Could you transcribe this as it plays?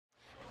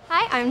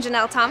I'm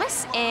Janelle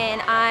Thomas,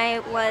 and I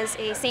was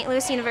a St.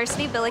 Louis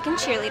University Billiken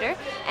cheerleader,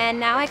 and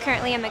now I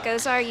currently am a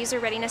GOZAR User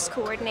Readiness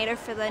Coordinator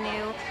for the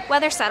new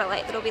weather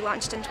satellite that will be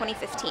launched in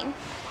 2015.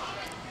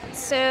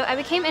 So I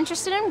became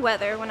interested in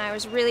weather when I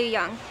was really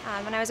young.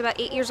 When I was about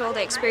 8 years old,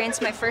 I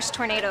experienced my first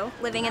tornado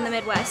living in the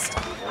Midwest,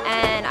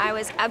 and I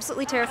was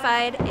absolutely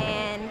terrified,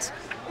 and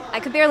I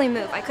could barely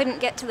move. I couldn't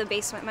get to the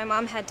basement. My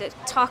mom had to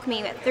talk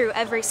me through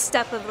every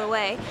step of the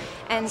way,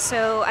 and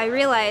so I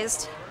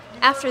realized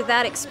after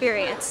that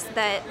experience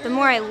that the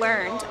more I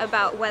learned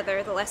about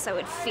weather, the less I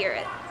would fear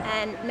it.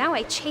 And now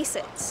I chase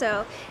it,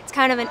 so it's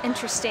kind of an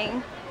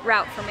interesting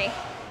route for me.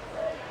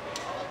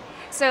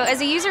 So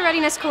as a user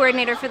readiness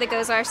coordinator for the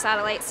GOZAR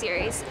satellite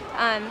series,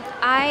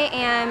 I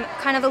am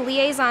kind of a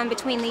liaison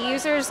between the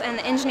users and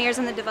the engineers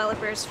and the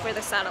developers for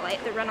the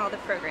satellite that run all the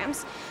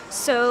programs.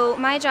 So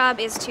my job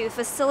is to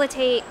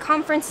facilitate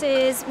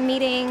conferences,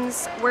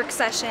 meetings, work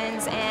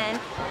sessions, and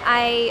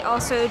I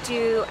also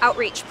do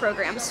outreach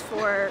programs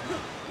for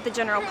the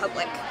general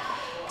public.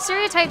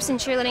 Stereotypes in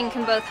cheerleading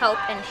can both help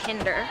and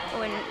hinder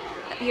when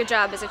your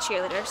job is a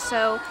cheerleader.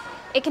 So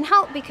it can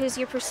help because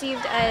you're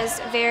perceived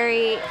as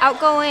very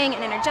outgoing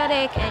and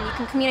energetic, and you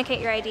can communicate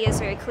your ideas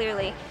very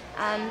clearly.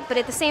 But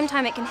at the same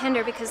time, it can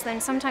hinder because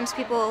then sometimes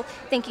people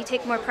think you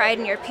take more pride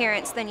in your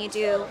appearance than you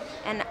do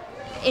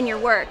in your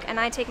work, and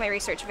I take my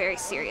research very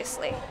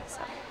seriously.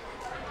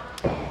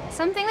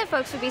 Something that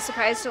folks would be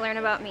surprised to learn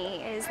about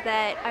me is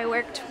that I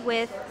worked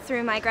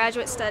through my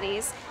graduate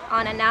studies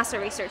on a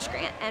NASA research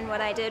grant, and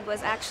what I did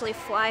was actually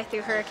fly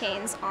through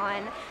hurricanes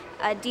on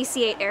a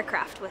DC-8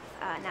 aircraft with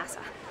NASA.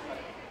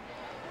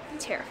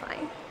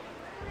 Terrifying.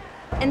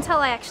 Until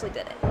I actually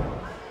did it.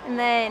 And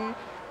then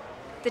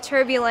the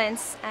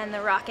turbulence and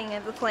the rocking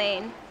of the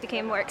plane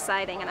became more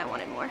exciting and I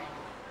wanted more.